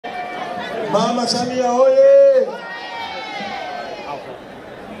Mama Samia oye!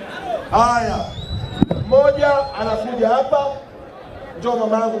 Haya, mmoja anakuja hapa. Njoo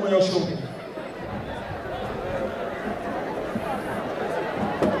mama yangu mwenye ushuru.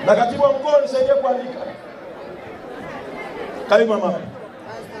 Na katibu wa mkoa nisaidie kuandika. Karibu mama.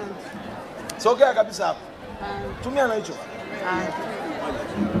 Sogea kabisa hapo. Tumia na hicho.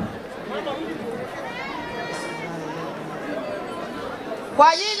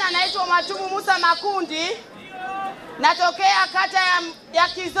 Kwa jina naitwa Matumu Musa Makundi. Natokea kata ya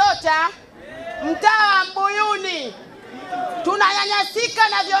Kizota, mtaa wa Mbuyuni. Tunanyanyasika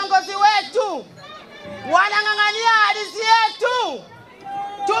na viongozi wetu. Wanang'ang'ania ardhi yetu.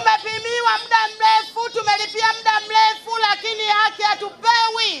 Tumepimiwa muda mrefu, tumelipia muda mrefu, lakini haki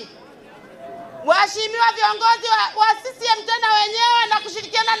hatupewi. Waheshimiwa viongozi wa CCM tena wenyewe na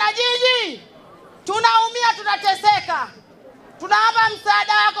kushirikiana na jiji, tunaumia, tunateseka. Tunaomba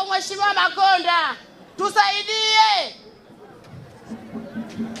msaada wako Mheshimiwa Makonda, tusaidie.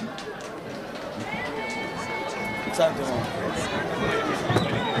 Asante mama.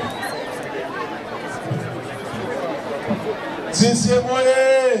 CCM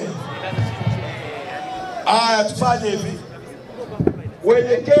oye! Aya, tufanye hivi.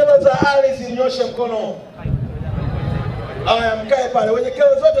 Wenye kero za ardhi nyoshe mkono. Aya, mkae pale. Wenye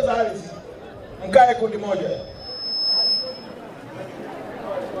kero zote za ardhi mkae kundi moja.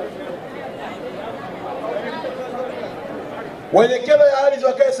 Wenye kero ya ardhi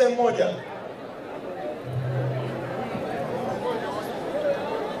wakae sehemu moja.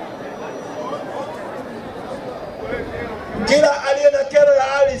 Kila aliye na kero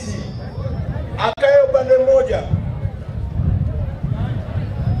ya ardhi akae upande mmoja.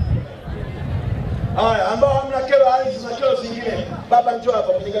 Haya, ambao hamna kero ya ardhi na kero zingine, baba njoo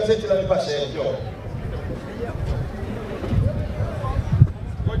hapa kwenye gazeti la Nipashe, njoo.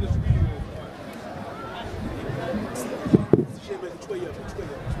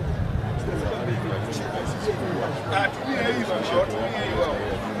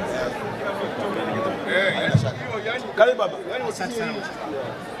 Karibu baba.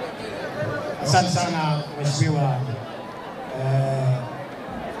 Asante sana mheshimiwa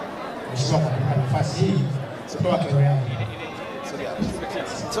kwa kunipa nafasi hii kutoa kero yangu.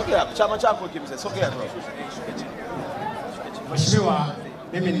 Sogea, chama chako kimse, sogea tu. Mheshimiwa,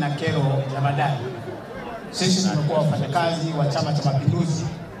 mimi nina kero ya madai. Sisi tumekuwa wafanyakazi wa Chama cha Mapinduzi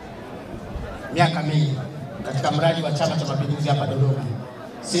miaka mingi katika mradi wa Chama cha Mapinduzi hapa Dodoma,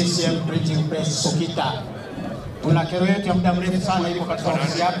 CCM Printing Press Sokita. Tuna kero yetu ya muda mrefu sana iko katika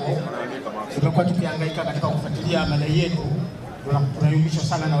ofisi yako. Tumekuwa tukihangaika katika kufuatilia madai yetu. Tunayumbishwa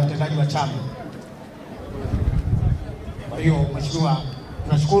sana na watendaji wa chama. Kwa hiyo mheshimiwa,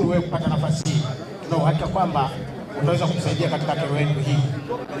 tunashukuru wewe kupata nafasi hii. Tuna uhakika kwamba utaweza kutusaidia katika kero yetu hii.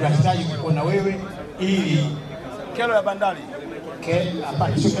 Tunahitaji kukuona wewe ili kero ya bandari.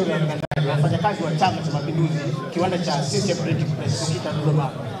 Hapana, sio kero ya bandari. Wafanyakazi wa Chama cha Mapinduzi, kiwanda cha CCM Printing Press Sokita Dodoma.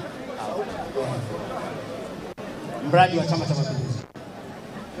 Mradi wa Chama cha Mapinduzi.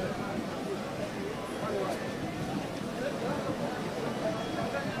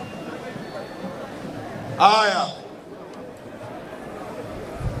 Haya.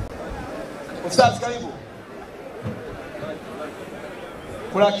 Ustaz karibu.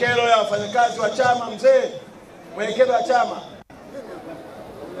 Kuna kero ya wafanyakazi wa chama mzee. Mwenye kero ya chama.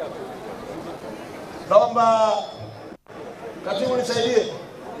 Naomba katibu nisaidie.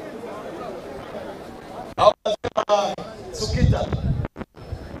 Au nasema Sokita.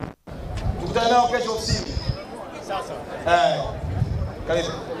 Tukutane nao kesho ofisini. Sasa. Karibu.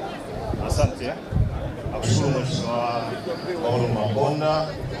 Asante. Nakushukuru Mheshimiwa Makonda,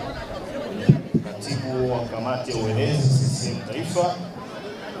 katibu wa kamati ya uenezi CCM Taifa.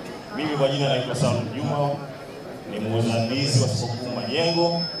 Mimi kwa jina naitwa Salum Juma, ni muuza ndizi wa soko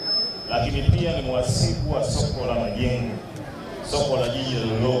Majengo, lakini pia ni mhasibu wa soko la Majengo, soko la jiji la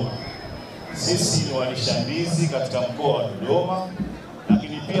Dodoma. Sisi ni walisha ndizi katika mkoa wa Dodoma,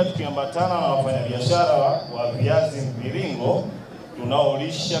 lakini pia tukiambatana na wafanyabiashara wa viazi mviringo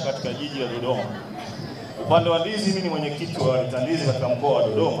tunaolisha katika jiji la Dodoma. Upande wa ndizi, mimi ni mwenyekiti wa ndizi katika mkoa wa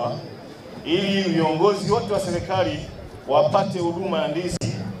Dodoma. Ili viongozi wote wa serikali wapate huduma ya ndizi,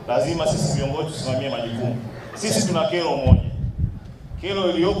 lazima sisi viongozi tusimamie majukumu. Sisi tuna kero moja. Kero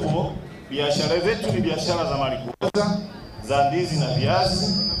iliyopo, biashara zetu ni biashara za malikuoza, za ndizi na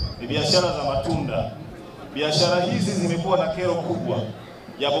viazi, ni biashara za matunda. Biashara hizi zimekuwa na kero kubwa.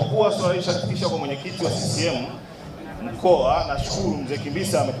 Japokuwa swala lishafikisha kwa mwenyekiti wa CCM Mkoa, nashukuru mzee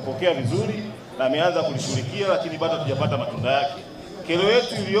Kimbisa ametupokea vizuri na ameanza kulishughulikia, lakini bado hatujapata matunda yake. Kero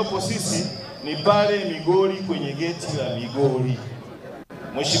yetu iliyopo sisi ni pale Migori, kwenye geti la Migori.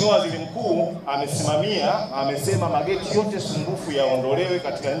 Mheshimiwa Waziri Mkuu amesema mageti yote sumbufu yaondolewe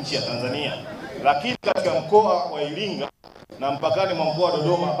katika nchi ya Tanzania, lakini katika mkoa wa Iringa na mpakani mwa mkoa wa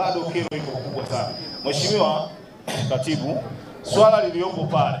Dodoma bado kero iko kubwa sana. Mheshimiwa Katibu, swala liliopo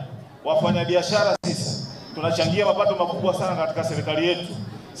pale, wafanyabiashara sisi tunachangia mapato makubwa sana katika serikali yetu.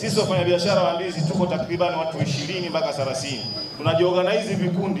 Sisi wafanyabiashara wa ndizi tuko takriban watu 20 mpaka 30. Tunajiorganize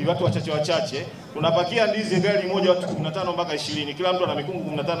vikundi watu wachache. Tunapakia ndizi gari moja watu 15 mpaka 20. Kila mtu ana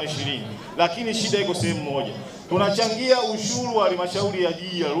mikungu 15 20. Lakini shida iko sehemu moja. Tunachangia ushuru wa halmashauri ya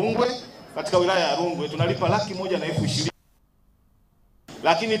jiji ya Rungwe katika wilaya ya Rungwe tunalipa 1,120,000.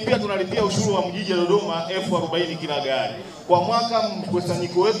 Lakini pia tunalipia ushuru wa mjiji ya Dodoma 40,000 kila gari. Kwa mwaka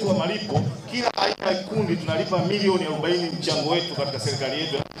mkusanyiko wetu wa malipo kila aina ya kundi tunalipa milioni 40 mchango wetu katika serikali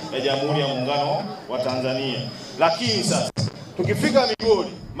yetu ya Jamhuri ya Muungano wa Tanzania. Lakini sasa tukifika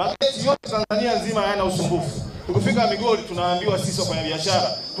Migori, mageti yote Tanzania nzima hayana usumbufu. Tukifika Migori tunaambiwa sisi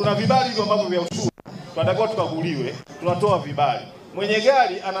wafanyabiashara tuna vibali hivyo ambavyo vya ushuru. Tunatakiwa tukaguliwe, tunatoa vibali. Mwenye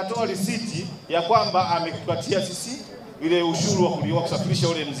gari anatoa risiti ya kwamba amekupatia sisi ile ushuru wa kusafirisha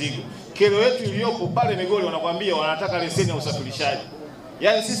ule mzigo. Kero yetu iliyopo pale Migori wanakuambia wanataka leseni ya usafirishaji.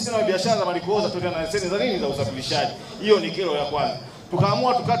 Yaani sisi tuna biashara za malikoza tulia na leseni za nini za usafirishaji. Hiyo ni kero ya kwanza.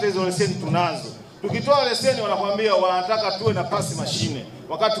 Tukaamua tukate hizo leseni tunazo. Tukitoa leseni wanakuambia wanataka tuwe na pasi mashine.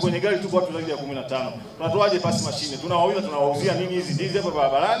 Wakati kwenye gari tuko watu zaidi ya 15. Tunatoaje pasi mashine? Tunawauzia nini hizi ndizi hapa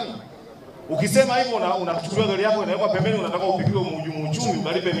barabarani? Ukisema hivyo unachukuliwa gari yako inawekwa pembeni unataka upigiwe uchumi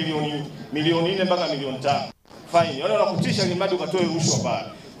ukalipe milioni 4 mpaka milioni 5. Fine. Wale wanakutisha ni mradi ukatoe rushwa pale.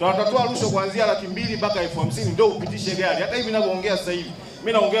 Tunatatoa rushwa kuanzia 200,000 mpaka 50,000 ndio upitishe gari. Hata hivi ninavyoongea sasa hivi,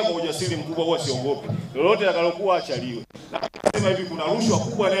 mimi naongea kwa ujasiri mkubwa, huwa siogopi. Lolote litakalokuwa achaliwe. Nasema hivi kuna rushwa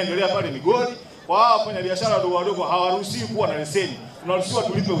kubwa inaendelea pale Migori. Kwa hao wafanya biashara wadogo hawaruhusiwi kuwa na leseni. Tunaruhusiwa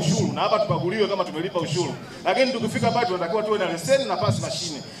tulipe ushuru na hapa tupaguliwe kama tumelipa ushuru. Lakini tukifika pale tunatakiwa tuwe na leseni na pasi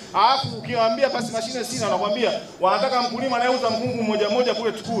mashine. Alafu ukiwaambia pasi mashine sina wanakuambia wanataka mkulima anayeuza mkungu mmoja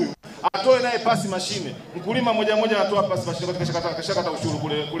kule Tukuyu atoe naye pasi mashine. Mkulima mmoja anatoa pasi mashine kashakata ushuru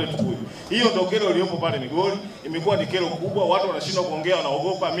kule Tukuyu. Hiyo ndio kero iliyopo pale Migori. Imekuwa ni kero kubwa, watu wanashindwa kuongea,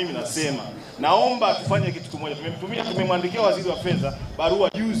 wanaogopa. Mimi nasema naomba tufanye kitu kimoja. Tumemwandikia waziri wa fedha barua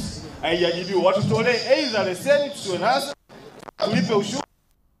juzi, haijajibiwa. Watu tolee aidha leseni tusiwe nazo, tulipe ushuru.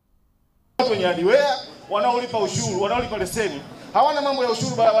 Watu wenye hardware wanaolipa ushuru, wanaolipa leseni hawana mambo ya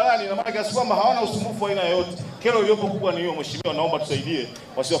ushuru barabarani, na maana kiasi kwamba hawana usumbufu aina yoyote. Kero iliyopo kubwa ni hiyo. Mheshimiwa, naomba tusaidie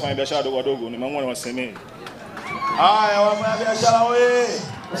wasio wafanya biashara wadogo. Ni mambo niwasemee. Haya, wafanya biashara wewe,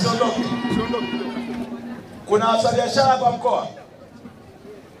 usiondoke. Kuna wafanya biashara kwa mkoa.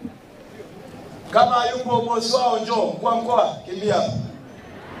 Kama yupo bosi wao njoo, mkuu wa mkoa kimbia hapa.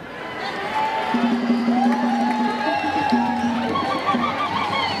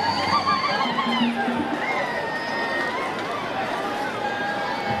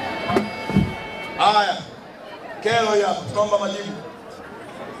 Haya, kero hapa, tunaomba majibu.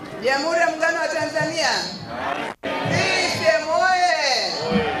 Jamhuri ya Muungano wa Tanzania.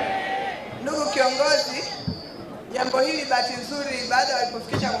 Ndugu kiongozi, jambo hili bahati nzuri baada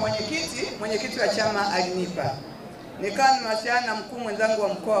walipofikisha kwa mwenyekiti wa chama alinipa. Nikawa nimewasiliana na mkuu mwenzangu wa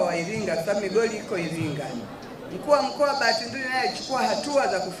mkoa wa Iringa, sababu Migori iko Iringa. Mkuu wa mkoa bahati nzuri naye alichukua hatua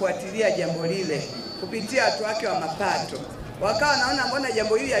za kufuatilia jambo lile kupitia watu wake wa mapato. Wakawa naona mbona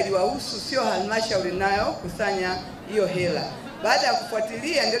jambo hili aliwahusu sio halmashauri nayo kusanya hiyo hela. Baada ya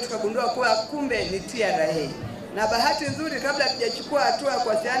kufuatilia ndio tukagundua kuwa kumbe ni TRA. Na bahati nzuri kabla hatujachukua hatua ya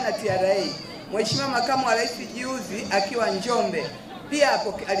kuwasiliana na TRA, Mheshimiwa Makamu wa Rais juzi akiwa Njombe pia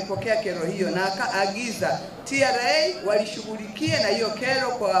alipokea kero hiyo na akaagiza TRA walishughulikie na hiyo kero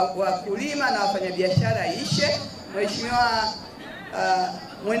kwa wakulima na wafanyabiashara ishe. Mheshimiwa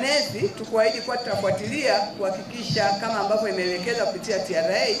Mwenezi, tukuahidi kwa tutafuatilia kuhakikisha kama ambavyo imeelekezwa kupitia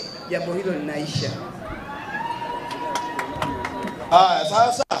TRA jambo hilo linaisha. Haya,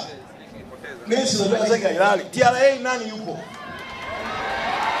 sasa mimi sio zeka ilali. TRA nani yupo?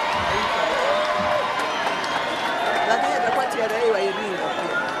 Lakini atakuwa TRA wa Iringa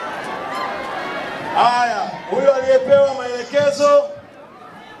pia. Haya, huyo aliyepewa maelekezo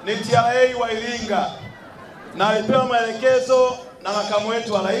ni TRA wa Iringa. Na alipewa maelekezo na makamu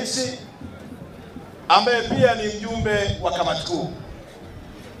wetu wa rais ambaye pia ni mjumbe wa kamati kuu.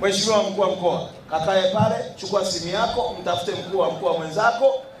 Mheshimiwa mkuu wa mkoa, kakae pale, chukua simu yako, mtafute mkuu wa mkoa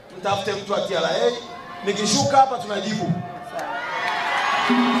mwenzako, mtafute mtu wa TRA. Nikishuka hapa tunajibu.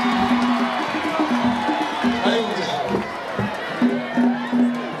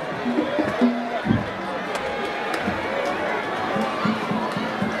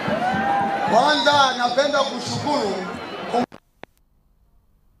 Kwanza napenda kushukuru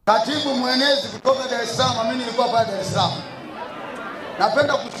katibu mwenezi kutoka Dar es Salaam. Mimi nilikuwa pale Dar es Salaam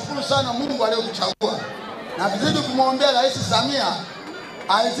napenda kushukuru sana Mungu aliyokuchagua. Na tuzidi kumwombea Rais Samia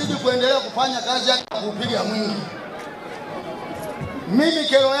azidi kuendelea kufanya kazi yake ya kupiga mwingi. Mimi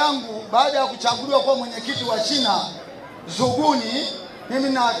kero yangu baada ya kuchaguliwa kwa mwenyekiti wa shina Zuguni, mimi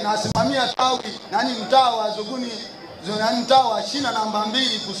nasimamia tawi mtaa wa Zuguni, mtaa wa shina namba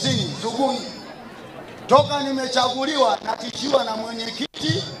 2 kusini Zuguni. Toka nimechaguliwa natishiwa na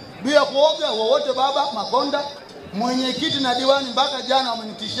mwenyekiti bila kuoga wowote, baba Makonda, mwenyekiti na diwani, mpaka jana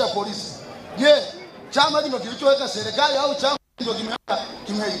wamenitishia polisi. Je, chama ndio kilichoweka serikali au chama ndio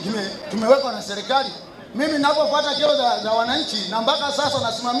tumewekwa na serikali? Mimi ninapofuata kero za wananchi, na mpaka sasa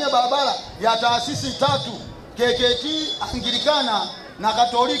nasimamia barabara ya taasisi 3, KKT, Anglikana na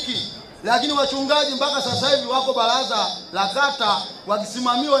Katoliki, lakini wachungaji mpaka sasa hivi wako baraza la kata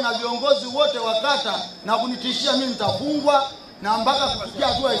wakisimamiwa na viongozi wote wa kata na kunitishia mimi nitafungwa, na mpaka kufikia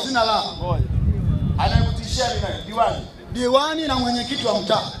hatua isina la. Anayekutishia ni nani? Diwani? Diwani na mwenyekiti wa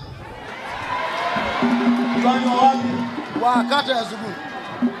mtaa. Diwani wa wapi? Wa kata ya Zuguni.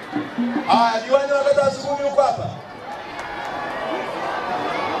 Diwani wa kata ya Zuguni yuko hapa.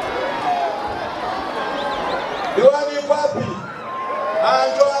 Diwani yuko wapi?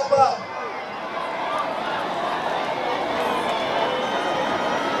 Njoo hapa.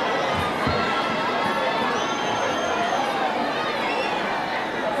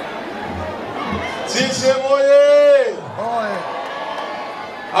 CCM oye!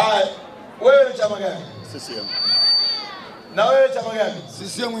 Haya, wewe ni chama gani? CCM. Na wewe chama gani?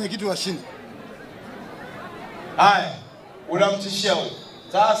 CCM, mwenyekiti wa shina. Haya, unamtishia huyo.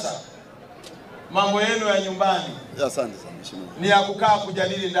 Sasa mambo yenu ya nyumbani. Asante sana mheshimiwa. Ni ya kukaa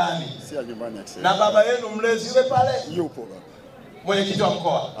kujadili ndani. Si ya nyumbani ya kisasa. Na baba yenu mlezi yule pale? Yupo baba. Mwenyekiti wa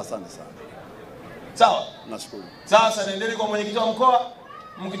mkoa. Asante sana. Sawa? Nashukuru. Sasa nendeni kwa mwenyekiti wa mkoa.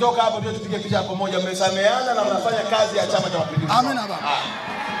 Mkitoka hapo ndio tupige picha pamoja, mmesameana na mnafanya kazi ya Chama cha Mapinduzi. Amina baba.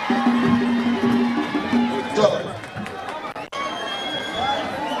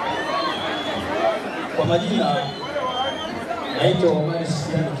 Kwa majina naitwa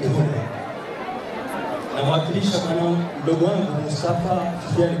Kero. Namwakilisha mdogo wangu Mustafa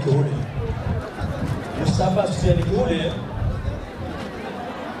Kero.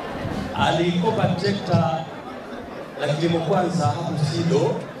 Alikopa trekta la kilimo kwanza hapo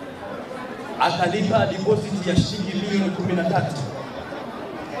Sido, akalipa deposit ya shilingi milioni 13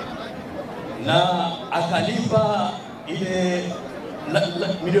 na akalipa ile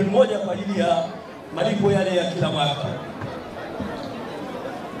milioni 1 kwa ajili ya malipo yale ya kila mwaka.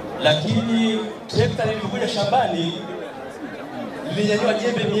 Lakini trekta lilikuja shambani, lilinyanyua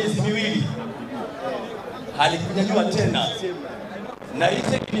jembe miezi 2, halikunyanyua tena. Na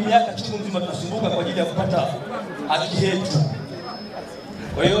hizi ni miaka chungu mzima tunasumbuka kwa ajili ya kupata haki yetu.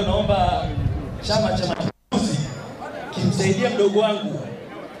 Kwa hiyo naomba Chama cha Mapinduzi kimsaidia mdogo wangu.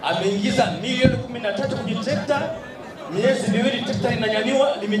 Ameingiza milioni 13 kwenye trekta, miezi 2 trekta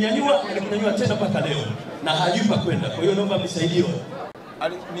limenyanyua tena mpaka leo na hajupa kwenda. Kwa hiyo naomba mnisaidie.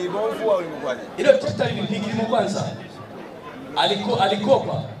 Ni bovu au imekwaje? Ile trekta ni kilimo kwanza.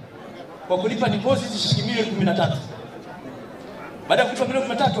 Alikopa kwa kulipa deposit shilingi milioni 13. Baada ya kulipa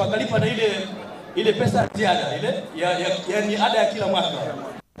milioni 13 akalipa na ile pesa ziada yani ada ya kila mwaka.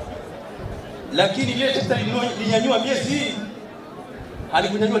 Lakini ile trekta linyanyua miezi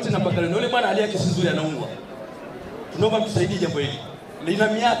halikunyanyua tena mpaka leo. Yule bwana hali yake si nzuri, anaumwa. Tunaomba mtusaidie jambo hili. Lina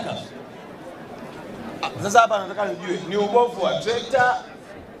miaka. Sasa hapa nataka nijue ni ubovu wa trekta.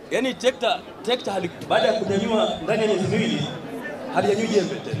 Yaani trekta baada ya kunyanyua ndani ya miezi 2 halinyanyui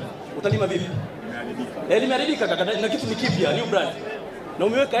jembe tena. Utalima vipi? Limeharibika kaka, na kitu ni kipya, new brand. Na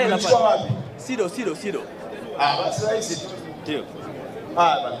umeweka hela pale. Wapi? Sido. Basi rahisi tu. Ndio.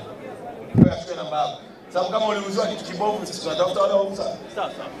 Bana. Wewe achukue namba yako. Sababu kama uliuziwa kitu kibovu sisi tunatafuta wale wauza.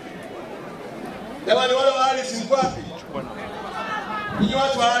 Sawa. Jamani, wale wa Alice mko wapi? Ninyi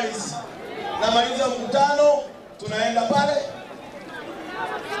watu wa Alice. Namaliza mkutano, tunaenda pale.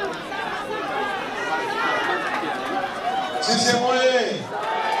 Sisi moye.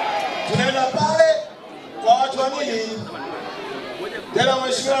 Tunaenda pale kwa watu wa nini? Tena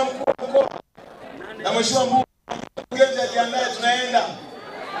mheshimiwa mkuu wa mkoa na mheshimiwa mkurugenzi ajiandae, tunaenda.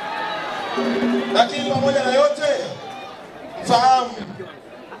 Lakini pamoja na yote, mfahamu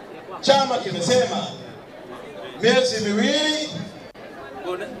chama kimesema miezi 2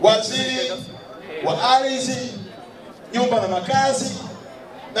 waziri wa ardhi, nyumba na makazi,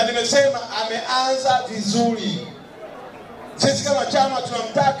 na nimesema ameanza vizuri. Sisi kama chama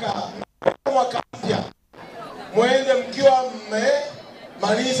tunamtaka mwaka mpya muende mkiwa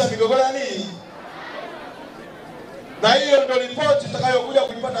mmemaliza migogoro nini, na hiyo ndio ripoti tutakayokuja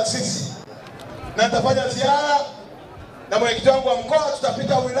kuipata sisi, na nitafanya ziara na mwenyekiti wangu wa mkoa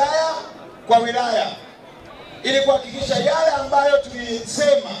tutapita wilaya kwa wilaya ili kuhakikisha yale ambayo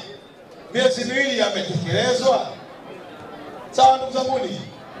tulisema miezi miwili yametekelezwa. Sawa ndugu zanguni?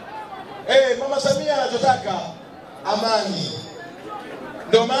 Mama Samia anachotaka amani.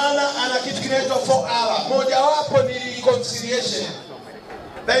 Ndio maana ana kitu kinaitwa 4R. Mojawapo ni reconciliation.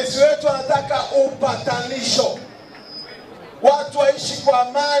 Rais wetu anataka upatanisho. Watu waishi kwa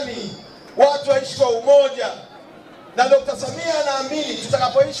amani, watu waishi kwa umoja. Na Dr. Samia anaamini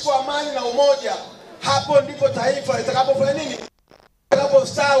tutakapoishi kwa amani na umoja, hapo ndipo taifa litakapofanya nini?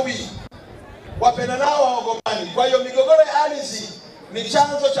 Litakapostawi. Wapenda nao waogombani. Kwa hiyo migogoro ya ardhi ni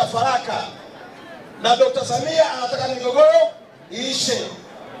chanzo cha faraka. Na Dr. Samia anataka migogoro iishe.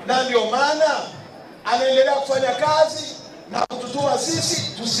 Na ndio maana anaendelea kufanya kazi na kututuma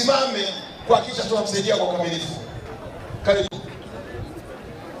sisi tusimame kuhakikisha tunamsaidia kwa ukamilifu. Karibu.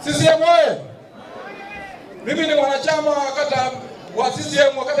 CCM oye! Mimi ni mwanachama wa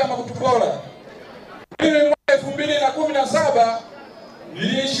CCM wa kata ya Makonda. Mimi mwaka 2017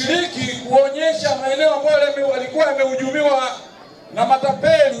 nilishiriki kuonyesha maeneo ambayo yalikuwa yamehujumiwa na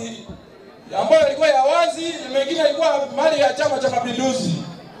matapeli ambayo yalikuwa ya wazi na mengine yalikuwa mali ya Chama cha Mapinduzi.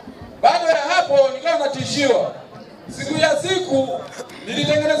 Baada ya hapo nikawa natishiwa. Siku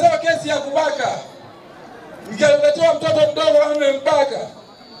nilitengenezewa kesi ya kubaka. Nikaletewa mtoto mdogo wamembaka.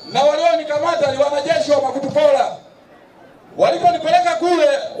 Na walionikamata ni wanajeshi wa Makonda. Waliponipeleka kule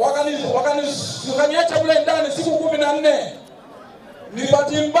wakaniacha kule ndani siku 14. Ni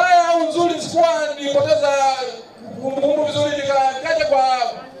bahati mbaya au nzuri sikuwa nilipoteza kumbukumbu vizuri, nikaja kwa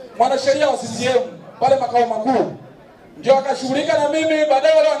mwanasheria wa CCM pale makao makuu. Ndio akashughulika na mimi,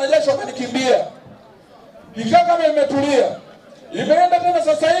 baadaye wale wanajeshi wakanikimbia. Ikawa kama imetulia. Imeenda tena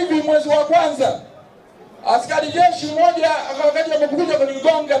sasa hivi mwezi wa kwanza. Askari jeshi mmoja akaja amekuja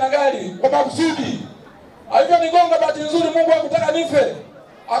kunigonga na gari kwa makusudi. Alivyonigonga bahati nzuri Mungu hakutaka nife.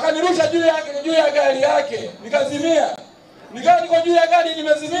 Akanirusha juu ya gari yake, nikazimia. Nikawa niko juu ya gari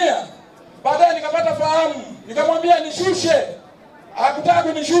nimezimia. Baadaye nikapata fahamu, nikamwambia nishushe. Hakutaka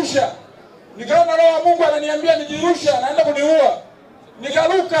kunishusha. Nikaona roho ya Mungu ananiambia nijirusha, naenda kuniua.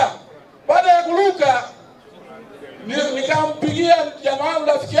 Nikaruka. Baada ya kuruka nikampigia jamaa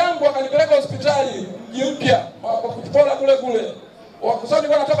rafiki yangu akanipeleka hospitali mji mpya Mkoa kule. Wakusani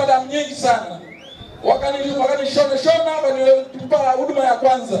kwa natoka damu nyingi sana. Wakanishona wakanipa huduma ya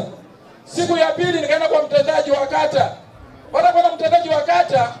kwanza. Siku ya pili nikaenda kwa mtendaji wa kata. Baada kwa mtendaji wa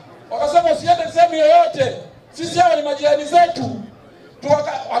kata wakasema usiende sehemu yoyote. Sisi hawa ni majirani zetu.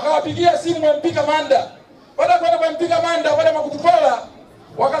 Wakawapigia simu MP Kamanda. Baada kwa MP Kamanda wale Makonda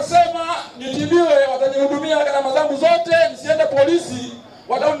wakasema nitibiwe, watanihudumia gharama zangu zote, nisiende polisi,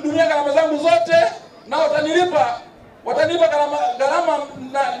 watanihudumia gharama zangu zote na watanilipa gharama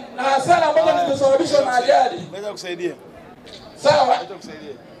na hasara ambazo nimesababishwa na ajali. Naweza kusaidia. Sawa? Naweza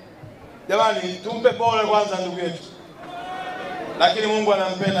kusaidia. Jamani, tumpe pole kwanza ndugu yetu. Lakini Mungu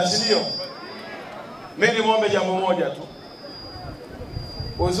anampenda, si ndio? Mimi nimuombe jambo moja tu.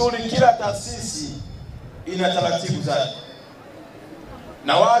 Uzuri kila taasisi ina taratibu zake.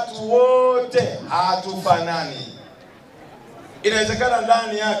 Na watu wote hatufanani. Inawezekana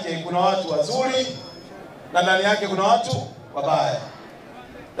ndani yake kuna watu wazuri na ndani yake kuna watu wabaya.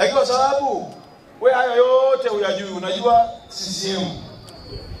 Lakini kwa sababu wewe hayo yote uyajui, unajua CCM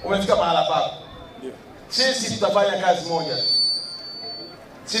umefika mahala pako. Sisi tutafanya kazi moja.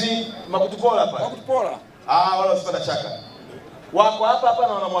 Sisi Makonda pale. Makonda. Wala usipata shaka. Wako hapa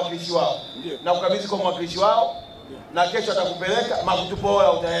na wana mwakilishi wao. Na ukabidhi kwa mwakilishi wao. Na kesho atakupeleka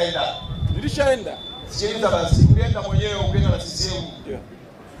Makonda utaenda. Nilishaenda. Sikiliza basi, ulienda mwenyewe ukienda na CCM. Ndio.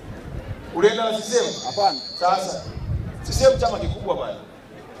 Ulienda na CCM? Hapana. Sasa CCM chama kikubwa bwana.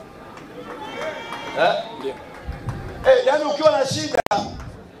 Ndio. Yaani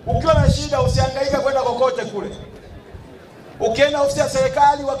ukiwa na shida usihangaika kwenda kokote kule. Ukienda ofisi ya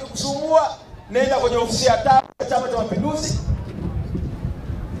serikali wakikusumbua, nenda kwenye ofisi ya Chama cha Mapinduzi.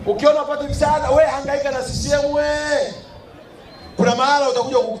 Ukiona upate msaada, wewe hangaika na CCM wewe. Kuna mahala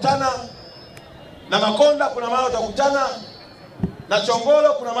utakuja kukutana na Makonda, kuna mahala utakutana na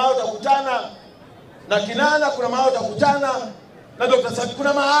Chongolo, kuna mahala utakutana na Kinana, kuna mahala utakutana na Dr. Samia,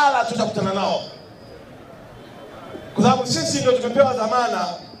 kuna mahala tutakutana nao. Kwa sababu sisi ndio tumepewa dhamana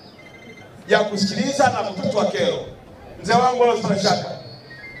ya kusikiliza na kutatua kero. Mzee wangu wala usipate shaka.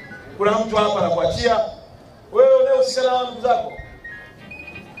 Kuna mtu hapa anakuachia wewe unayehusika na ndugu zako.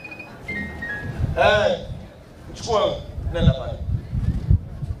 Chukua nenda pale.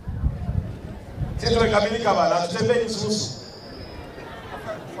 Sisi tumekamilika bana, tutembee nusu.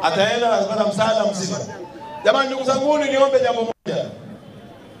 Ataenda kupata msaada mzima. Jamani ndugu zangu, niombe jambo moja.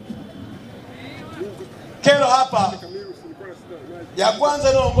 Kero hapa Ya kwanza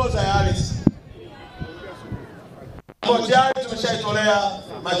inaongoza ya ardhi. Kwa tayari tumeshaitolea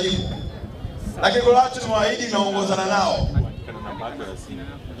majibu. Lakini kwa watu niwaahidi naongozana nao.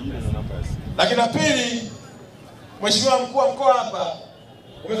 Lakini la pili, Mheshimiwa Mkuu wa Mkoa hapa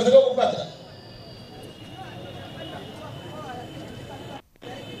umefanikiwa kupata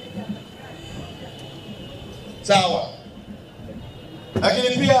sawa. Lakini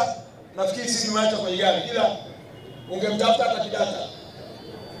pia nafikiri sisi tumeacha kwenye gari, ila ungemtafuta hata kidata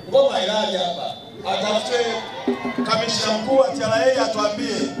ngoma ilaje hapa, atafute kamishna mkuu wa TRA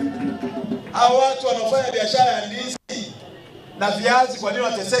atuambie hao watu wanaofanya biashara ya ndizi na viazi kwa nini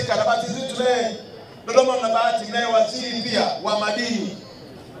wateseka. Na bahati nzuri tule Dodoma na bahati naye waziri pia wa madini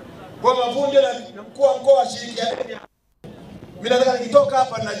kwa Mavunde na mkuu wa mkoa washirikiane. Mimi nataka nikitoka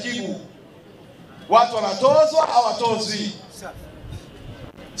hapa ninajibu watu wanatozwa au watozwi.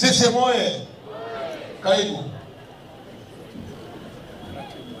 Sisi moye karibu.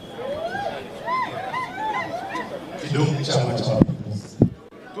 Kidumu Chama cha Mapinduzi.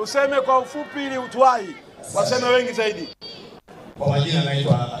 Tuseme kwa ufupi ili utwai waseme wengi zaidi. Kwa majina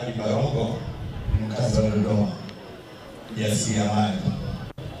naitwa Ali Barongo, mkazi wa Dodoma, mjasiriamali.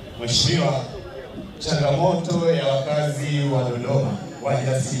 Mheshimiwa, changamoto ya wakazi wa Dodoma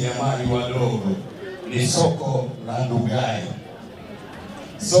wajasiriamali wadogo ni soko la Ndugai.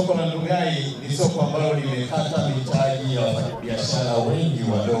 Soko la Ndugai ni soko ambalo limekata mitaji ya wafanyabiashara wengi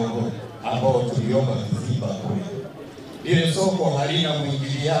wadogo ambao tuliomba viziba kule. Ile soko halina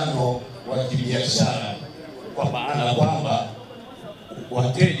mwingiliano wa kibiashara, kwa maana kwamba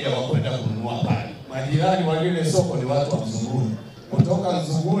wateja wakwenda kununua pale. Majirani wa ile soko ni watu wa Mzunguni. Kutoka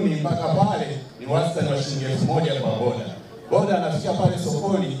Mzunguni mpaka pale ni wastani wa shilingi 1000 kwa boda. Boda anafika pale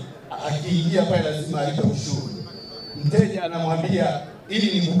sokoni, akiingia pale lazima alipe ushuru. Mteja anamwambia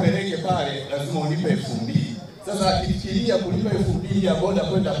ili nikupeleke pale lazima unipe 2000. Sasa akifikiria kulipa 2000 ya boda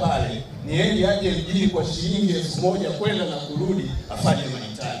kwenda pale, ni yeye aje mjini kwa shilingi 1000 kwenda na kurudi afanye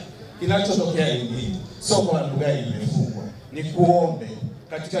mahitaji. Kinachotokea ni nini? Soko la Ndugai limefungwa. Ni kuombe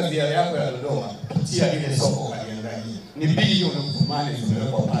katika ziara yako ya Dodoma, pitia ile soko kaliangalia. Ni bilioni mfumane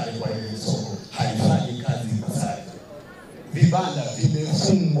zimewekwa pale kwa ile soko, haifanyi kazi ipasavyo. Vibanda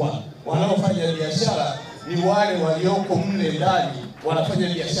vimefungwa. Wanaofanya biashara ni wale walioko mle ndani, wanafanya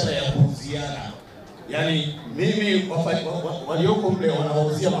biashara ya kuuziana. Yaani mimi walioko mle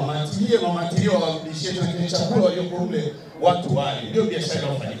wanawauzia mamatilio warudishie kwenye chakula walioko mle watu wale. Ndio biashara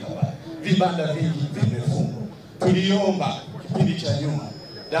inayofanyika pale. Vibanda vingi vimefungwa. Tuliomba kipindi cha nyuma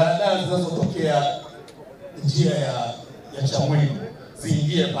daladala zinazotokea njia ya Chamwinuw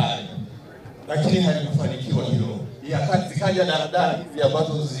ziingie pale, lakini halikufanikiwa hilo. Yakati zikaja daladala hizi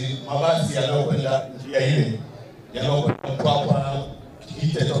ambazo mabasi yanayokwenda njia ile yanayokwenda kwa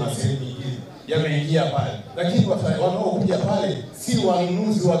Kiteto na sehemu nyingine yameingia pale, lakini wanaokuja pale si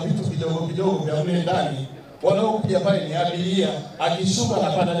wanunuzi wa vitu vidogo vidogo vya mle ndani. Wanaokuja pale ni abiria, akishuka na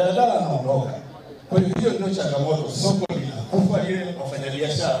panda daladala anaondoka. Kwa hiyo ndio changamoto, soko linakufa ile,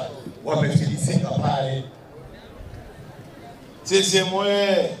 wafanyabiashara wamefilisika pale. Sisi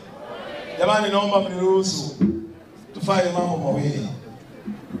moye jamani, naomba mniruhusu tufanye mambo mawili.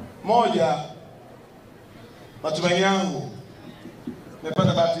 Moja, matumaini yangu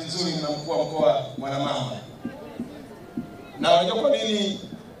nimepata bahati nzuri na mkuu wa mkoa mwanamama. Na wajua kwa nini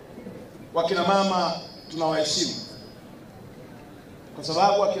wakina mama tunawaheshimu? Kwa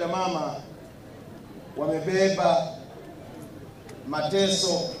sababu wakina mama wamebeba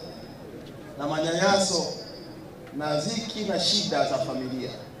mateso na manyanyaso na ziki na shida za familia.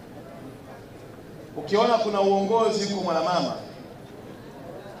 Ukiona kuna uongozi huko mwanamama,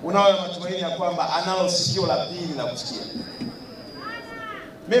 unao matumaini ya kwamba analo sikio la pili la kusikia.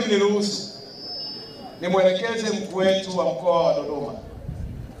 Mimi niruhusu nimwelekeze mkuu wetu wa mkoa wa Dodoma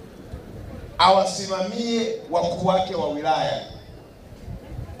awasimamie wakuu wake wa wilaya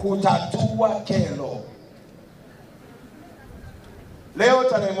kutatua kero. Leo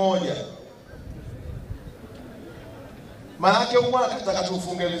tarehe 1, maanake mwaka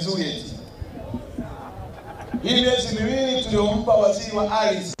tutakapofunga vizuri eti. Hii miezi miwili tuliompa waziri wa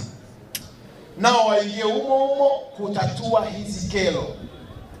ardhi nao waingie humo kutatua hizi kero.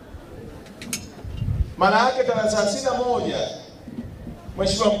 Maana yake tarehe 31,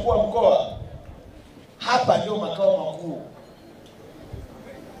 Mheshimiwa Mkuu wa Mkoa, hapa ndio makao makuu.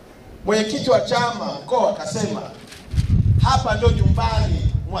 Mwenyekiti wa chama mkoa akasema hapa ndio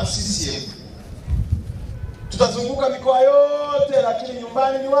nyumbani mwa CCM. Tutazunguka mikoa yote, lakini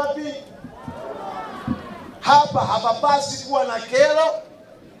nyumbani ni wapi? Hapa. Hapapasi kuwa na kero,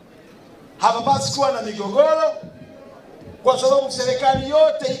 hapapasi kuwa na migogoro, kwa sababu serikali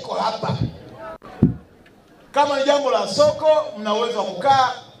yote iko hapa. Kama ni jambo la soko, mna uwezo wa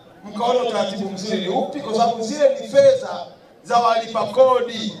kukaa mkaona utaratibu mzuri ni upi, kwa sababu zile ni fedha za walipa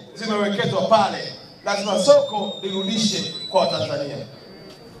kodi zimewekezwa pale. Lazima soko lirudishe kwa Watanzania.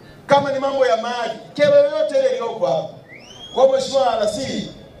 Kama ni mambo ya maji, kero yoyote ile iliyoko hapa, kwa Mheshimiwa RC,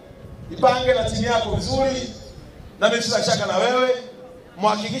 ipange na timu yako vizuri, na mimi sina shaka na wewe,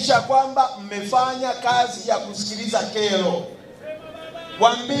 muhakikisha kwamba mmefanya kazi ya kusikiliza kero.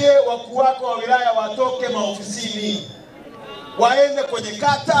 Waambie wakuu wako wa wilaya watoke maofisini, waende kwenye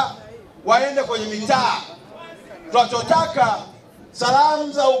kata, waende kwenye mitaa. Tunachotaka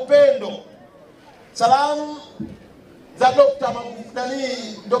salamu za upendo, salamu za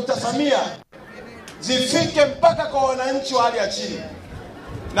Dr. Samia zifike mpaka kwa wananchi wa hali ya chini,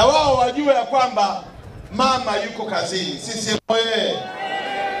 na wao wajue ya kwamba mama yuko kazini. Sisi moye,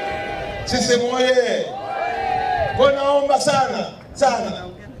 sisi moye. Kwa naomba sana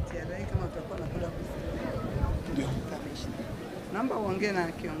naomba uongee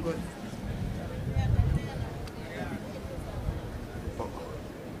na kiongozi.